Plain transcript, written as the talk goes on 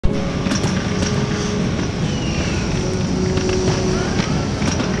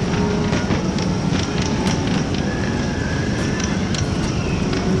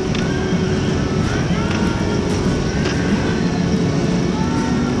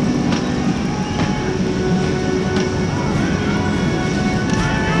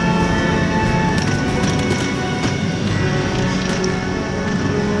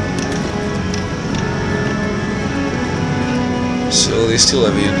they still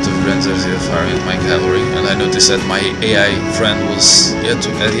have a unit of Grenadiers here firing at my cavalry, and I noticed that my AI friend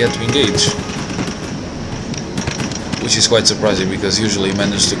had yet to engage. Which is quite surprising, because usually he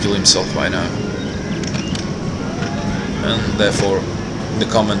managed to kill himself by now. And therefore, in the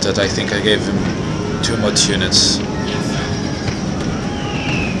comment that I think I gave him too much units.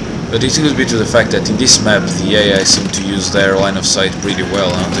 But it could be to the fact that in this map the AI seem to use their line of sight pretty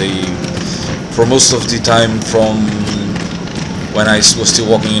well. They, for most of the time from when I was still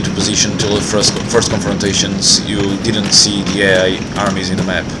walking into position till the first confrontations, you didn't see the AI armies in the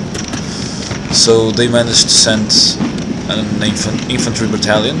map. So they managed to send an infantry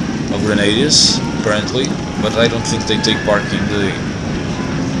battalion of grenadiers, apparently, but I don't think they take part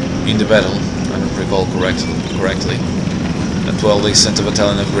in the battle. I don't recall correctly. And well, they sent a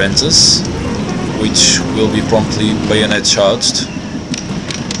battalion of Grenadiers, which will be promptly bayonet charged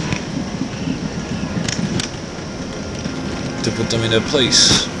to put them in their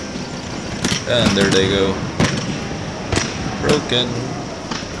place. And there they go, broken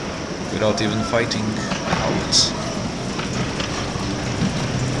without even fighting Kaunitz.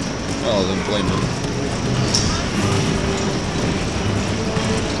 Well, I don't blame them.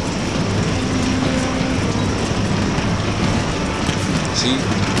 See,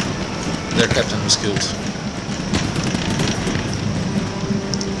 their captain was killed.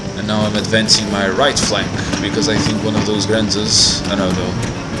 And now I'm advancing my right flank, because I think one of those Grenadiers, I don't know,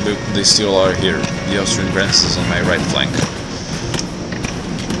 they still are here, the Austrian Grenadiers on my right flank.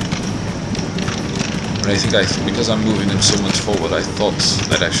 But I think because I'm moving them so much forward, I thought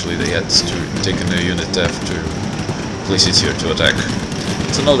that actually they had to take a unit F to place it here to attack.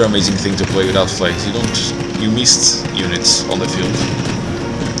 It's another amazing thing to play without flags. You missed units on the field.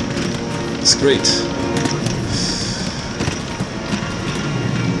 It's great.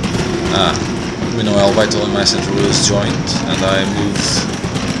 Meanwhile, Vital and my center was joined, and I moved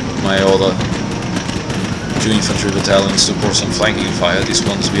my other 2 infantry battalions to pour some flanking fire. This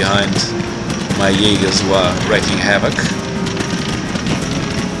one's behind my Jaegers, who are wreaking havoc.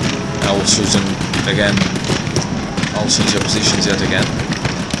 I will choose them again. I'll change their positions yet again.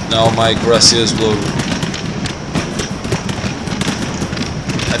 Now my cuirassiers will...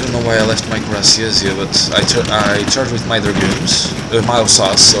 I don't know why I left my cuirassiers here, but I charged with my dragoons, my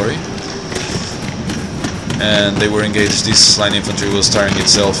hussars, sorry. And they were engaged. This line infantry was tiring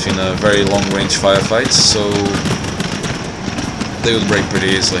itself in a very long-range firefight, so they would break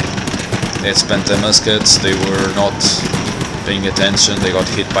pretty easily. They had spent their muskets, they were not paying attention, they got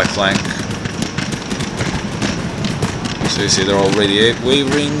hit by flank. So you see they're already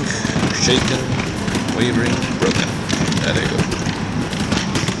wavering, shaken, wavering, broken. There they go.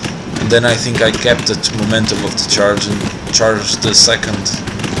 And then I think I kept the momentum of the charge and charged the second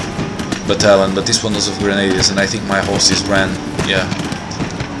battalion, but this one was of Grenadiers, and I think my horses ran, yeah.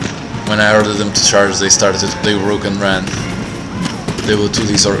 When I ordered them to charge, they broke and ran. They were too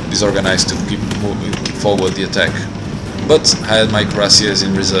disorganized to keep forward the attack. But I had my cuirassiers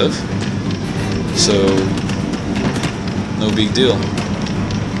in reserve, so no big deal.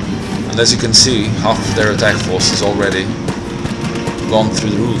 And as you can see, half of their attack force is already gone through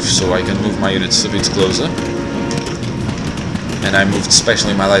the roof, so I can move my units a bit closer. And I moved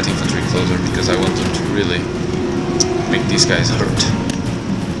especially my light infantry closer, because I want them to really make these guys hurt.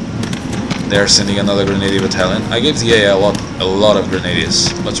 They're sending another Grenadier battalion. I gave the AA a lot of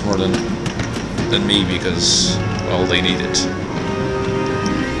Grenadiers, much more than me, because, well, they need it.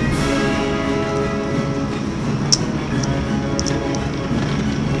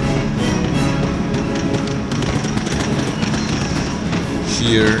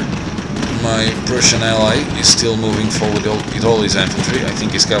 Here, my Prussian ally is still moving forward with all his infantry. I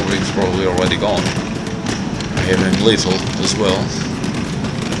think his cavalry is probably already gone. I have him lethal as well.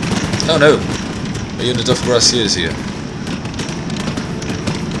 Oh no! A unit of cuirassiers here.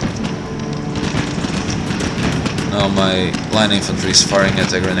 Now my line infantry is firing at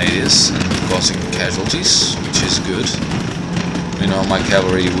the Grenadiers and causing casualties, which is good. Meanwhile my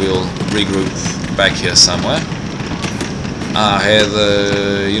cavalry will regroup back here somewhere. I had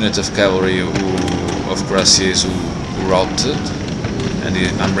a unit of cavalry of cuirassiers who routed, and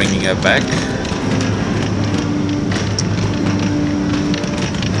I'm bringing her back.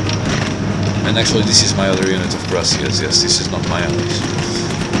 And actually this is my other unit of cuirassiers, yes, this is not my allies.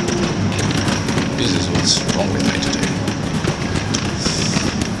 This is what's wrong with me today.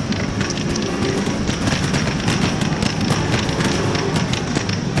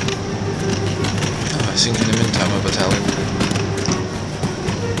 Oh, I think in the meantime a battalion.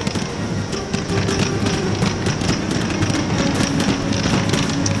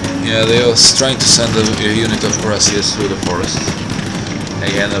 Yeah, they are trying to send a unit of cuirassiers through the forest.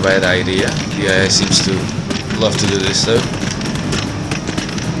 Again, a bad idea. The AI seems to love to do this though.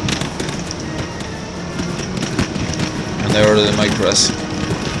 And I ordered my cross.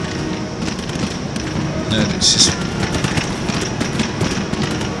 No, it's just...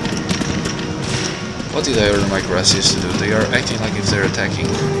 What did I order my gracias to do? They are acting like if they're attacking.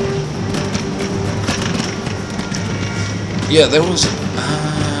 Yeah, there was...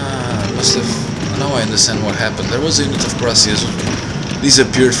 must have... Now I understand what happened. There was a unit of gracias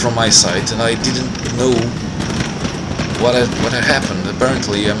disappeared from my sight and I didn't know what had happened.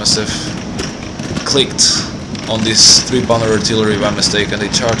 Apparently I must have clicked on this 3-pounder artillery by mistake and they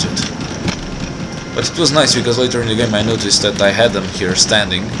charged it. But it was nice because later in the game I noticed that I had them here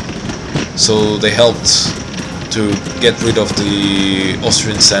standing, so they helped to get rid of the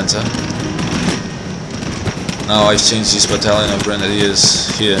Austrian center. Now I've changed this battalion of grenadiers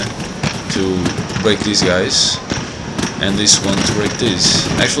here to break these guys, and this one to break this.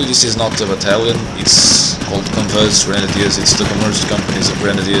 Actually this is not a battalion, it's called Converged Grenadiers, it's the converged companies of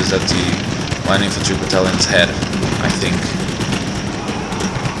grenadiers that the line infantry battalions had, I think.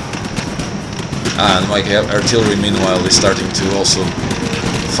 And my artillery meanwhile is starting to also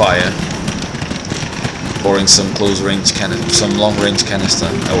fire, pouring some some long-range canister,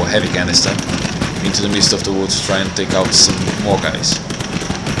 or heavy canister, into the midst of the woods to try and take out some more guys.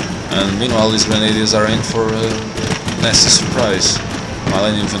 And meanwhile these grenadiers are in for a nasty surprise. My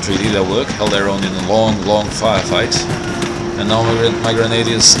line infantry did their work, held their own in a long firefight, and now my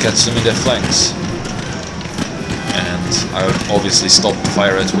grenadiers catch them in their flanks. And I obviously stopped the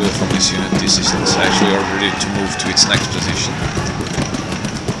fire at will from this unit. This is actually ready to move to its next position.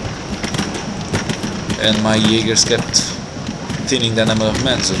 And my Jaegers kept thinning the number of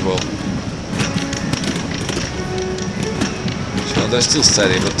men as well. So they're still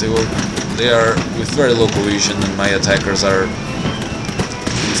steady, but they are with very low cohesion, and my attackers are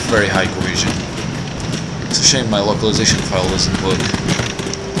with very high cohesion. It's a shame my localization file doesn't work.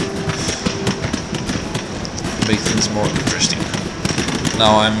 Make things more interesting.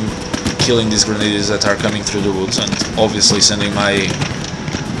 Now I'm killing these grenadiers that are coming through the woods, and obviously sending my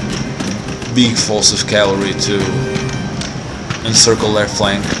big force of cavalry to encircle their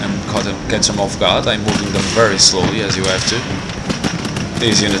flank and catch them off guard. I'm moving them very slowly, as you have to.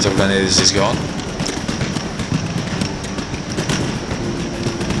 This unit of grenadiers is gone.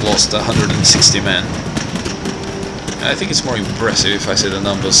 Lost 160 men. I think it's more impressive if I say the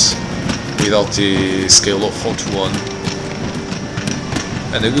numbers without the scale of 4 to 1.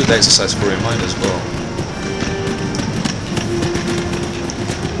 And a good exercise for your mind as well.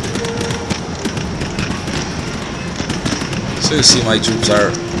 So you see my troops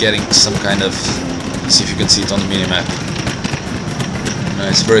are getting some kind of... Let's see if you can see it on the minimap.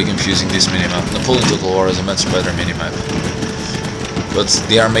 It's very confusing, this minimap. Napoleon Total War is a much better minimap. But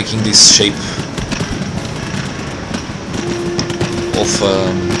they are making this shape of...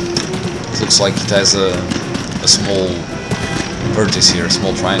 it looks like it has a small vertex here, a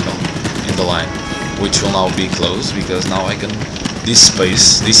small triangle in the line, which will now be closed, because now I can... This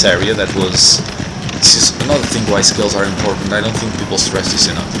space, this area that was... This is another thing why scales are important. I don't think people stress this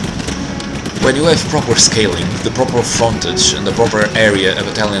enough. When you have proper scaling, the proper frontage and the proper area a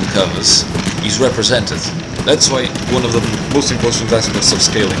battalion covers is represented. That's why one of the most important aspects of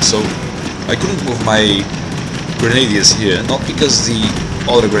scaling. So I couldn't move my grenadiers here, not because the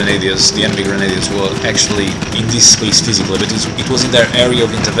other grenadiers, the enemy grenadiers, were actually in this space physically, but it was in their area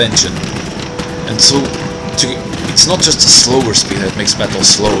of intervention. And so it's not just a slower speed that makes battle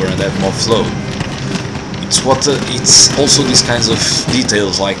slower and have more flow. It's also these kinds of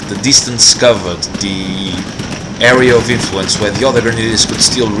details, like the distance covered, the area of influence where the other grenadiers could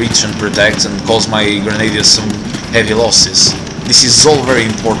still reach and protect and cause my grenadiers some heavy losses. This is all very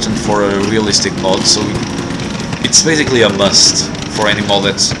important for a realistic mod, so it's basically a must for any mod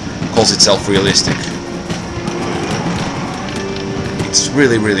that calls itself realistic. It's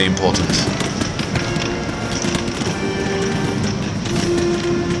really important.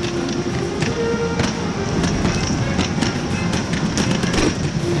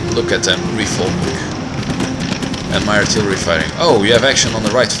 Look at them reforming. And my artillery firing. Oh, you have action on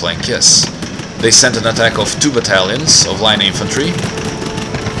the right flank, yes. They sent an attack of 2 battalions of line infantry,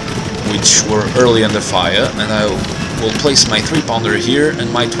 which were early under fire, and I will place my 3-pounder here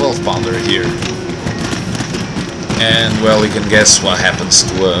and my 12-pounder here. And well, you can guess what happens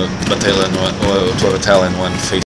to a battalion when faced